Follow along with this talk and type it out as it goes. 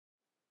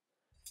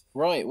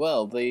Right,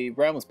 well, the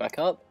round's back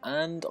up,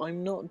 and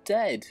I'm not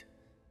dead,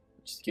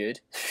 which is good.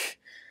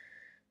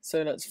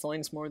 So let's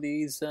find some more of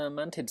these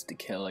mantids to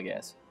kill, I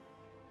guess.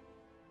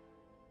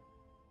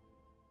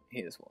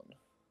 Here's one.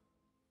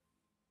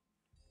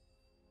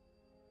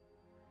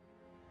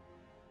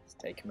 Let's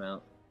take him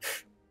out.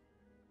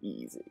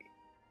 Easy.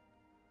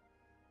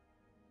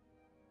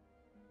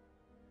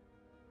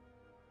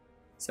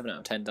 7 out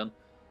of 10 done.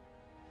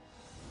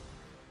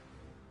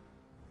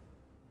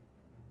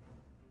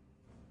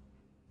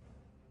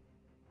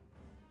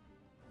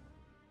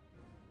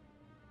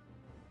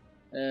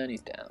 And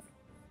he's down.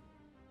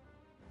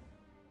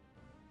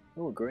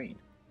 Oh, green.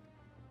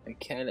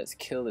 Okay, let's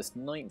kill this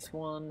 9th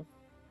one.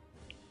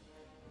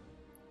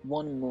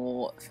 One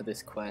more for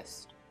this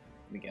quest.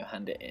 We go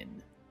hand it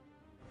in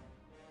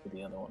for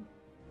the other one.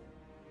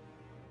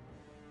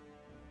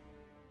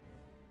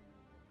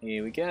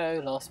 Here we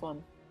go, last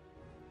one.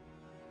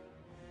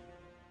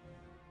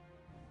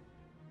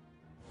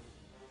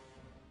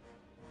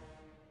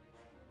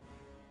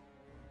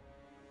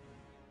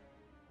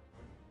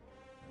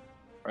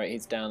 Right,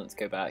 he's down, let's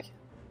go back.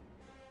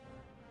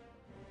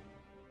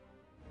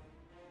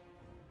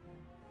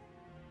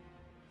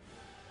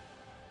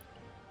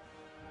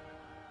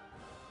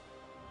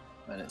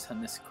 Right, let's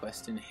hand this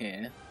quest in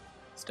here.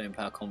 Stone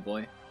Power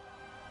Convoy.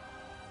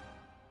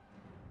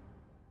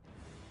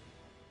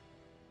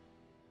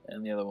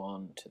 And the other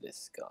one to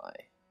this guy.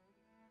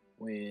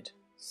 Weird,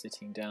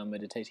 sitting down,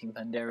 meditating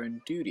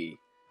Pandarian duty.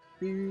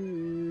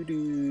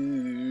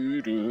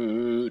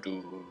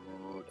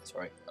 That's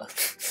right.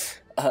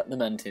 The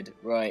Mantid,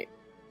 right.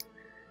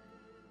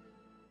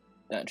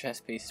 That chess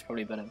piece is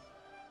probably better.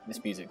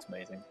 This music's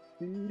amazing.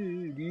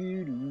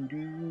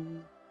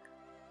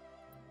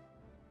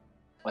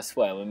 I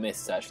swear when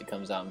Mist actually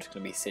comes out, I'm just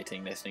going to be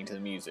sitting listening to the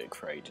music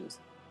for ages.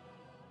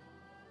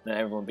 Then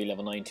everyone will be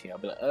level 90. I'll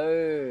be like,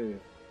 oh,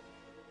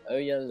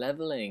 you're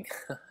leveling.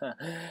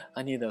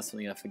 I knew there was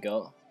something I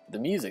forgot. The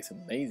music's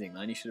amazing,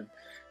 man. You should have.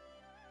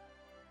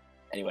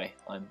 Anyway,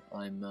 I'm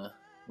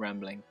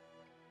rambling.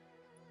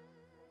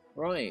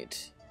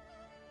 Right.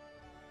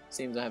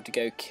 Seems I have to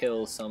go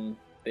kill some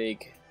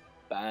big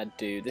bad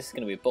dude. This is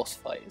going to be a boss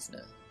fight, isn't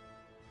it?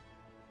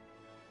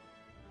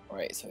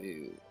 Right, so...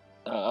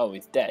 oh,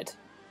 he's dead.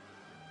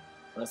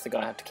 That's the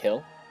guy I have to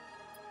kill.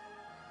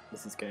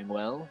 This is going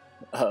well.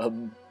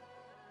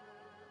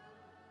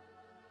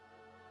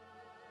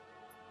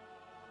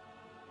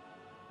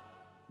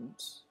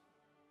 Oops.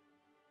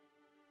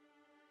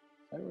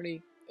 I don't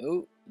really...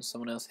 Oh, there's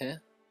someone else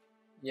here.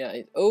 Yeah,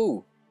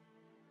 oh!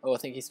 Oh, I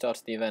think he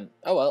started the event.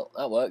 Oh well,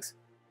 that works.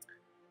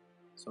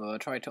 So I'll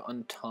try to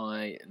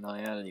untie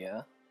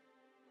Nyalia.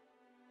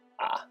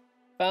 Ah,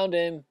 found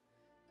him!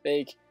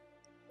 Big,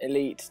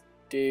 elite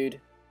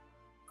dude.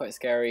 Quite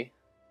scary.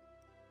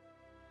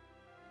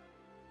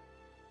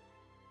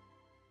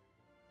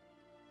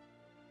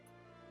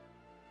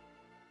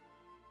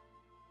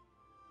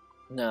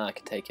 Nah, I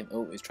can take him.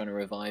 Oh, he's trying to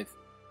revive.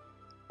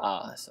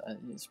 Ah, so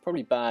it's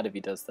probably bad if he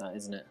does that,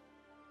 isn't it?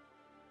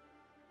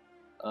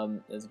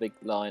 There's a big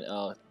line.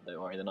 Oh, don't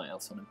worry, the night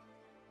elf's on him.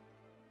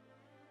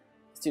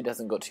 This dude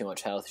hasn't got too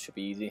much health, it should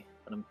be easy.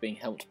 And I'm being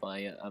helped by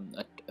a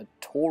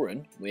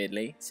Tauren,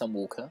 weirdly,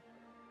 Sunwalker,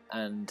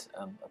 and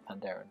a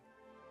Pandaren.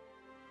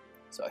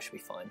 So I should be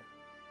fine.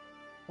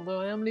 Although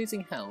I am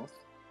losing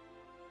health.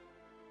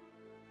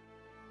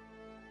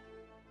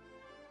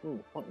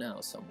 Ooh, what now,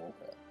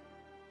 Sunwalker?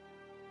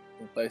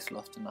 We've both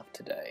lost enough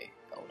today,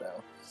 old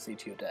elf. See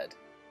to your dead.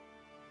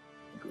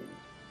 Agreed.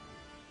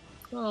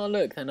 Oh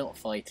look, they're not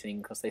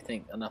fighting because they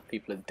think enough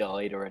people have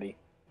died already.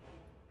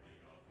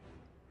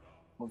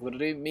 What we've got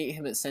to do, meet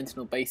him at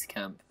Sentinel Base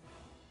Camp.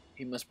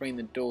 He must bring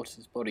the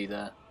daughter's body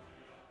there.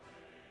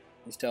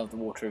 We still have the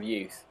Water of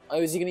Youth. Oh,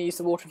 is he going to use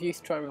the Water of Youth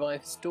to try and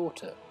revive his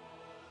daughter?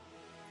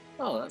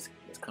 Oh, that's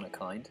kind of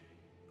kind.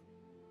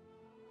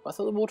 I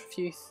thought the Water of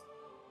Youth...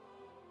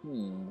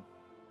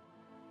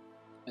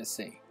 Let's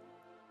see.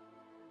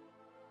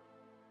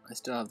 I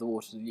still have the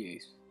Waters of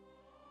Youth.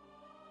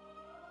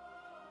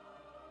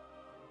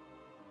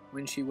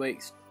 When she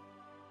wakes,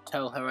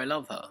 tell her I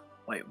love her.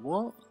 Wait,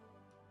 what?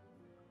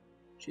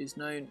 She's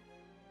known...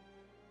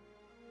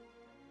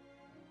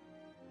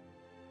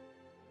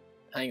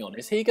 Hang on,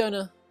 is he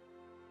gonna...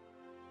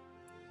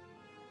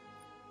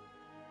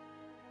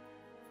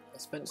 I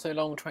spent so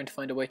long trying to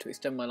find a way to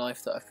extend my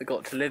life that I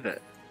forgot to live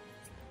it.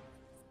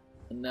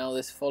 And now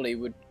this folly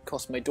would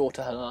cost my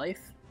daughter her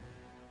life?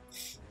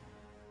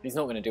 He's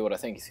not going to do what I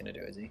think he's going to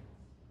do, is he?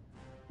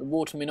 The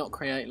water may not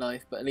create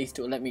life, but at least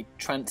it will let me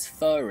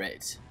transfer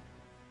it.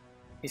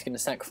 He's going to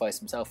sacrifice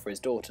himself for his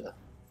daughter.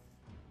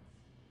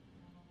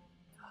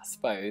 I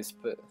suppose,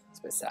 but it's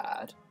a bit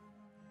sad.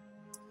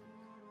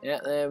 Yeah,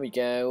 there we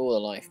go. All the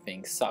life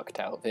being sucked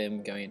out of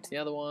him, going into the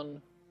other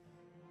one.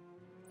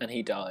 And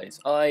he dies.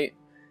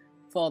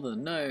 Father,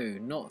 no,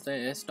 not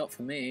this, not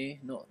for me,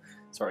 not...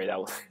 Sorry, that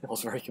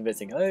was very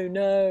convincing. Oh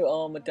no,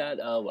 oh my dad,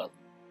 oh well.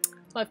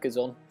 Life goes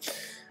on.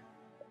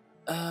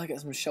 Get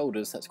some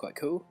shoulders, that's quite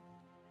cool.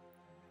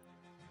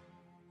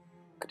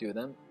 Could do with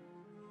them.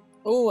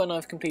 Oh, and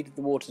I've completed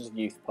the Waters of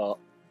Youth part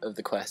of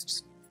the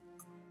quests.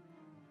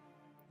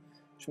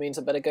 Which means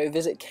I better go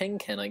visit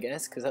Kenken, I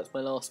guess, because that's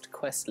my last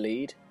quest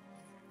lead.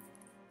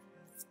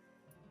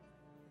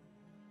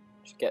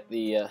 Just get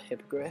the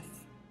hippogriff,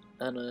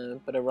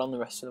 and better run the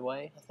rest of the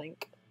way, I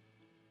think.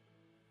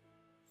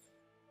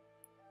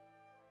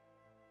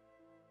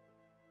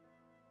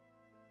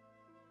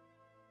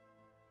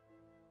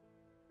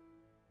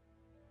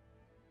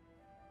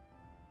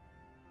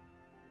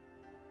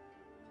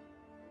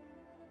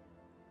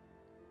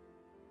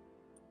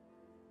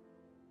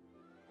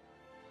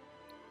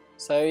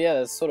 So yeah,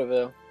 there's sort of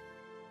a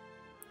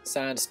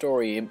sad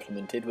story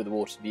implemented with the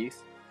Waters of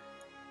Youth.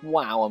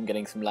 Wow, I'm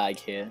getting some lag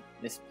here.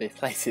 This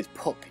place is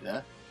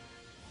popular.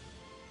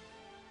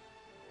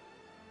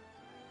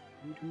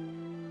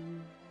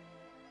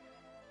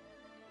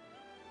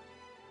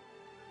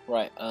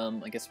 Right,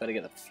 I guess I better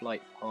get the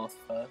flight path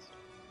first.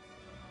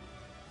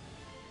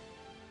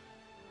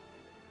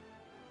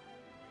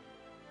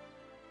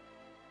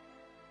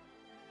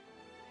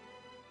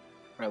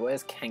 Right,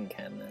 where's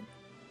Kenken then?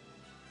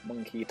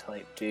 Monkey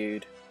type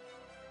dude.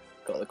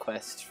 Got the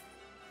quest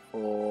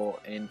for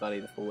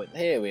Invalid the Forward.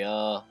 Here we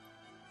are.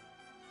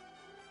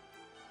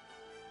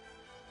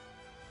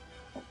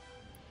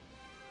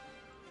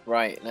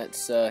 Right,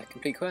 let's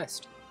complete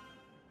quest.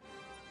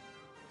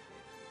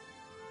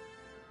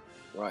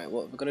 Right,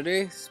 what we've got to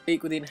do?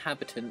 Speak with the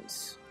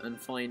inhabitants and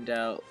find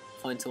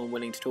someone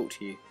willing to talk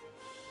to you.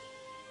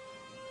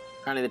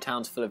 Apparently the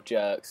town's full of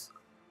jerks.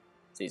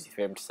 It's easy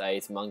for him to say,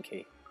 it's a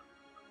monkey.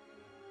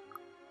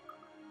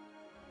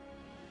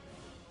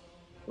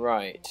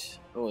 Right.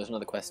 Oh, there's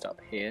another quest up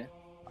here.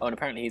 Oh, and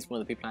apparently he's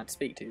one of the people I had to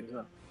speak to as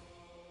well.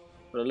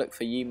 Got to look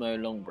for Yemo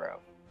Longbrow.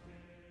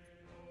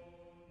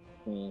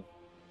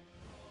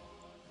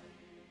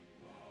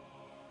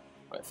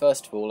 Right,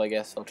 first of all, I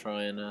guess I'll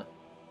try and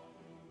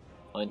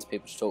find some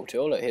people to talk to.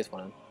 Oh, look, here's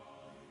one of them.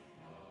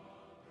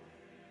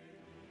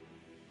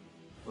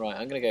 Right,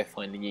 I'm going to go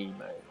find the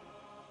Yemo.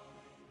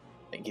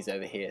 I think he's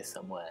over here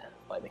somewhere,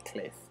 by the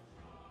cliff.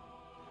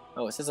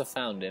 Oh, it says I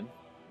found him.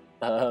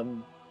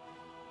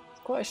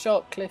 It's quite a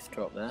sharp cliff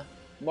drop there.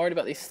 I'm worried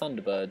about these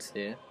thunderbirds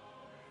here.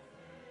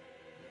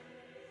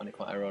 I find it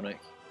quite ironic.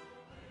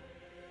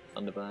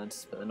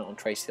 Thunderbirds, but they're not on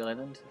Tracy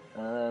Island.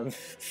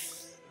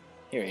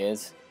 Here he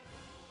is.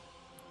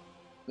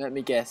 Let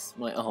me guess,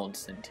 my aunt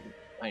sent him.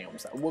 Hang on,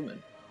 was that a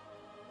woman?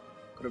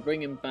 Gotta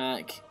bring him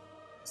back.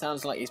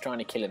 Sounds like he's trying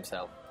to kill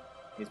himself.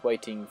 He's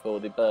waiting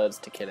for the birds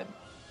to kill him.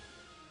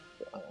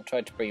 I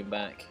tried to bring him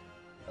back.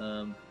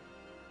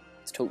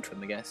 Let's talk to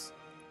him, I guess.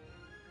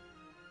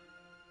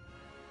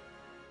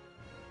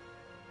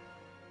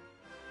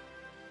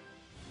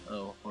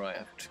 Oh, right,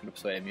 I'm just gonna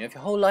persuade him. You have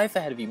your whole life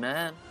ahead of you,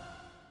 man.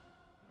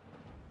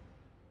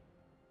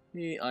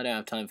 I don't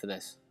have time for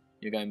this.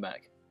 You're going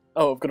back.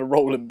 Oh, I've got to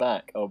roll him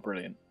back. Oh,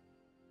 brilliant.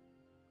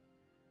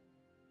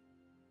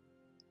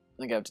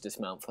 I think I have to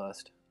dismount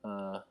first.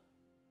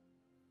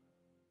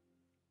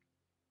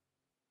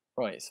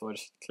 Right, so I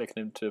just click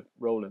on him to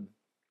roll him.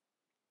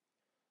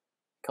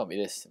 Can't be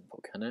this simple,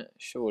 can it?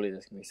 Surely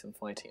there's going to be some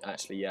fighting.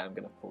 Actually, yeah, I'm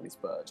going to pull these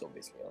birds,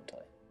 obviously, aren't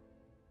I?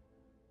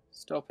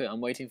 Stop it,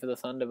 I'm waiting for the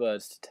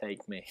Thunderbirds to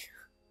take me.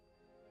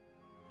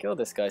 God,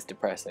 this guy's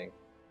depressing.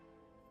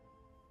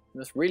 He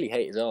must really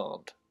hate his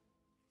aunt.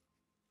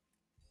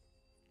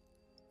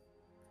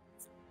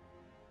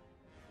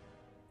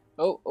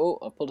 Oh,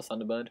 I pulled a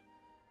Thunderbird.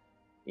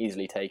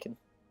 Easily taken.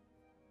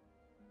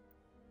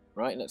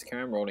 Right, let's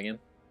carry on rolling him.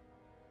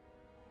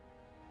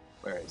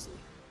 Where is he?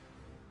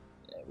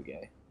 There we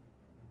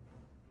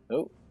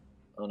go.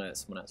 Oh no,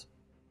 it's someone else.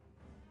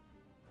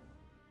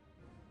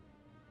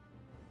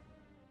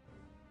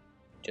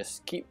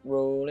 Just keep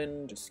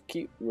rolling, just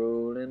keep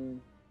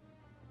rolling.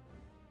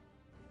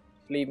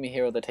 Leave me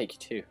here or they'll take you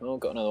too. Oh,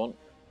 got another one.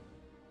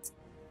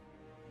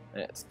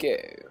 Let's go.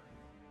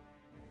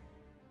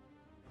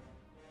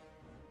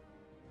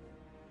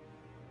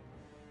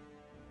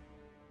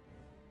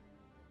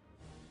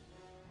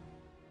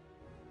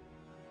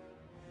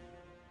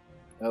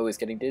 Oh, he's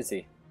getting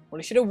dizzy. Well,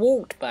 he should have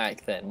walked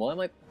back then. Why am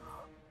I...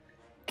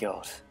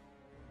 God.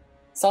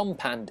 Some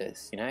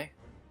pandas, you know?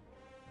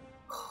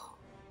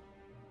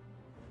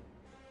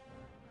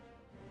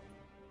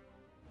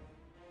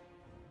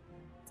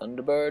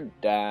 Thunderbird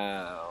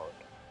down.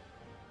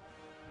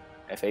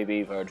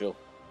 FAB, Virgil.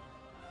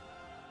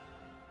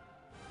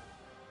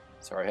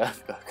 Sorry,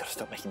 I've got to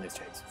stop making those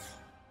jokes.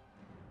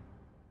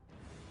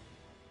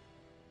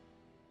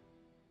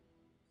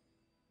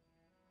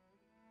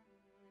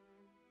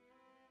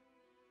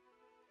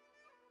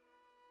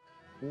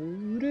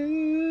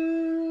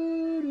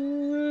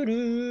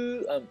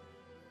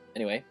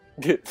 Anyway,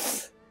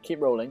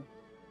 keep rolling.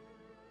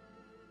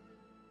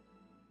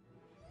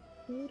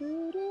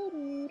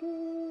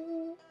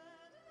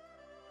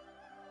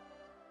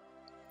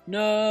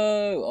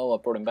 No! Oh,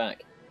 I brought him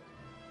back.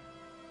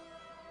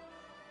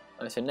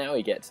 Oh, so now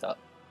he gets up.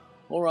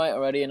 Alright,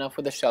 already enough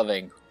with the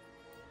shoving.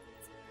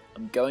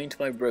 I'm going to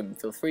my room.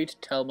 Feel free to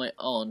tell my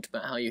aunt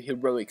about how you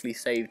heroically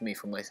saved me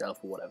from myself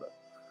or whatever.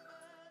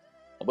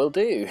 I will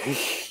do.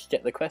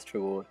 Get the quest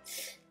reward.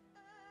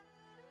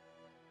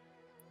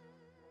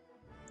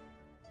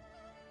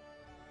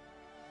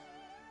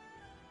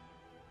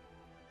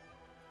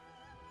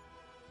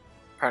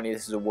 Apparently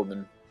this is a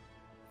woman.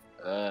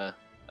 Oh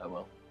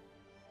well.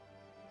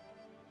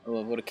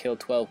 Oh, I've got to kill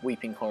 12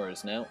 weeping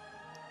horrors now.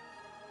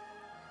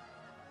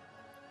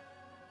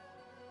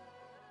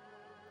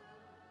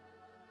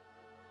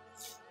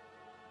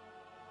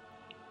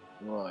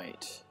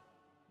 Right.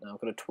 Now I've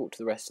got to talk to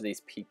the rest of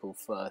these people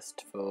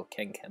first for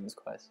Kenken's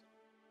quest.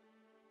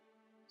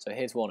 So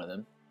here's one of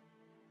them.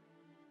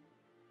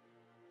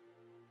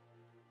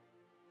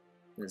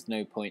 There's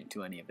no point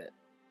to any of it.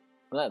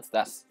 Well,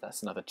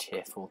 that's another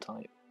cheerful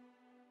type.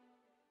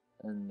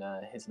 And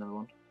here's another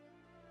one.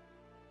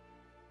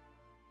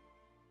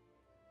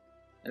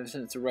 Ever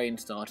since the rain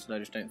started, I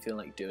just don't feel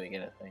like doing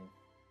anything.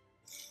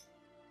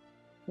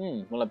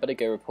 Well, I better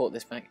go report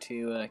this back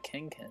to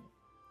Kenken.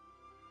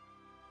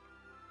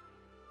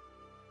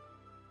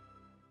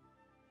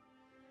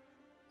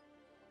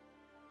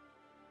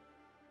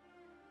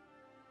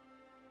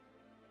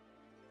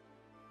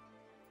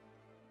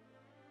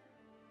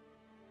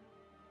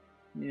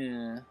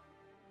 Yeah.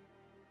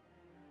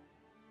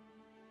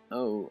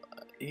 Oh,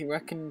 he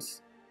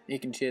reckons he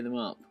can cheer them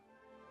up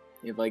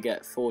if I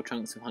get 4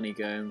 chunks of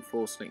honeycomb,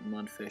 4 slick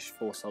mudfish,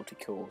 4 salty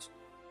coals.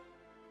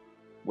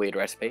 Weird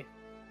recipe.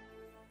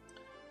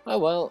 Oh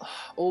well,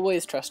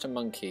 always trust a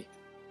monkey.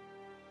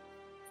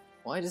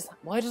 Why does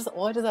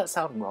that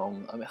sound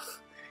wrong? I mean,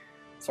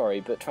 sorry,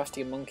 but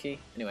trusting a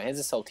monkey. Anyway, here's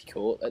a salty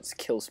coal. Let's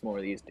kill some more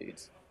of these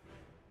dudes.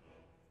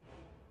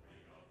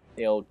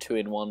 The old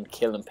 2-in-1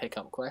 kill and pick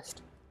up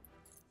quest.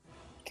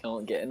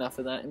 Can't get enough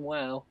of that in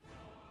WoW.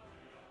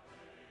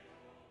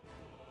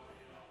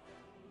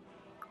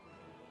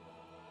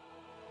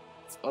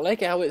 I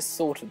like how it's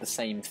sort of the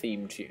same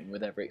theme tune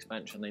with every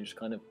expansion. They just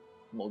kind of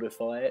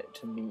modify it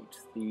to meet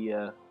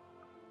the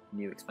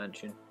new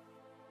expansion.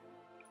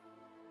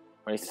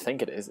 Or at least I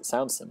think it is. It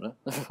sounds similar.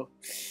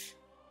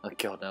 Oh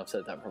god, now I've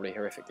said that probably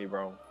horrifically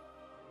wrong.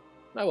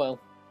 Oh well,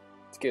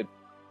 it's good.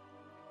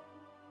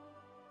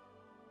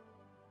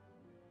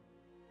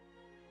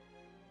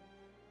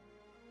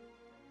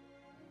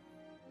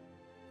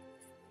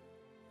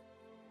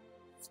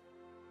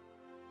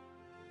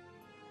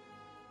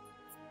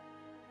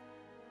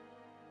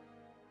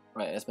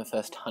 Right, there's my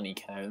first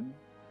honeycomb.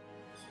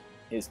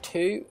 Here's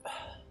 2.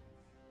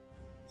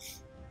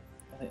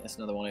 I think there's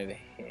another one over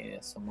here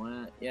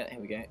somewhere. Yeah, here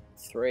we go.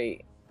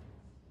 3.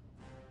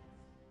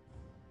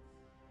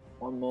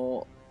 1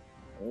 more.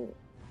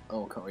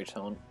 Oh, can't reach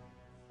on.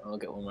 I'll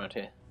get one right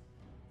here.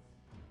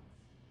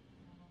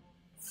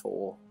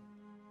 4.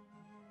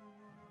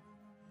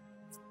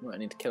 Right, I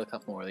need to kill a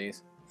couple more of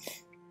these.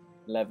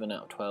 11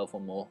 out of 12,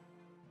 1 more.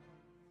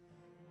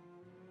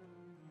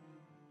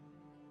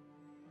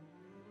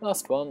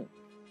 Last one.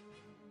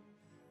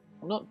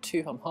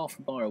 I'm half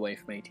a bar away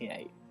from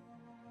 88.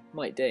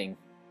 Might ding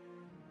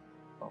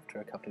after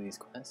a couple of these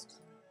quests.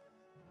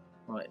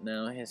 Right,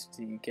 now here's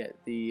to get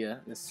the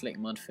slick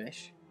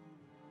mudfish.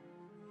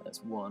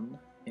 That's 1.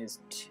 Here's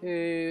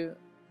 2.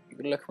 You've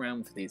got to look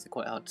around for these, they're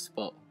quite hard to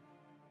spot.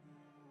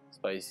 I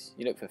suppose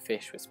you look for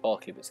fish with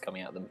sparkly bits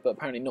coming out of them, but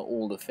apparently not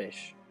all the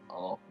fish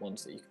are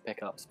ones that you can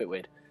pick up. It's a bit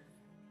weird.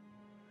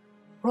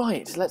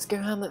 Right, let's go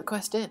hand that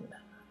quest in.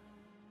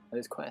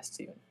 Those quests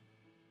even.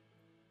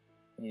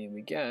 Here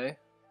we go.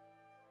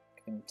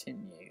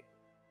 Continue.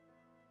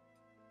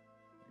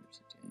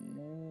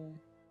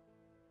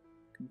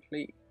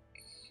 Complete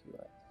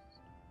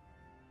quest.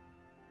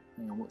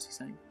 Hang on, what's he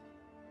saying?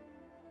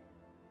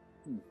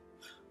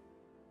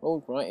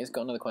 Oh, right, he's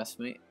got another quest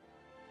for me.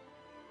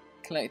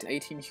 Collect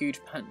 18 huge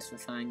panther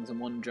fangs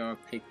and 1 jar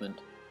of pigment.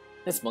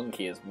 This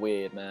monkey is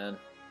weird, man.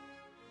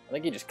 I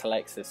think he just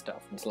collects this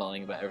stuff and is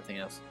lying about everything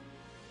else.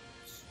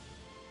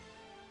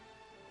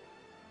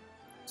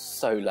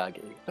 So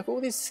laggy. Look at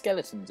all these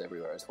skeletons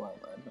everywhere as well,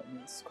 man. I mean,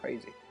 that's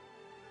crazy.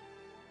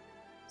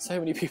 So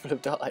many people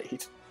have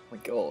died. Oh my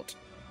god.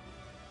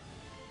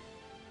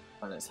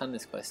 Right, let's hand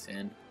this quest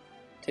in.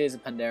 Tears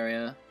of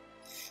Pandaria.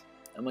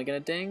 Am I gonna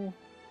ding?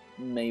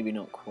 Maybe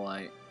not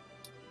quite.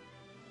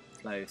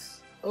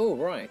 Close. Oh,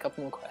 right, a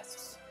couple more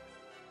quests.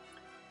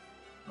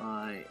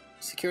 Right,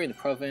 securing the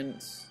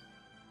province.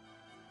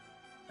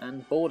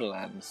 And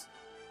Borderlands.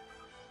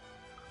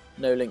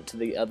 No link to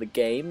the other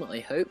game, I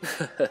hope.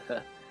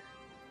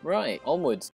 Right, onwards.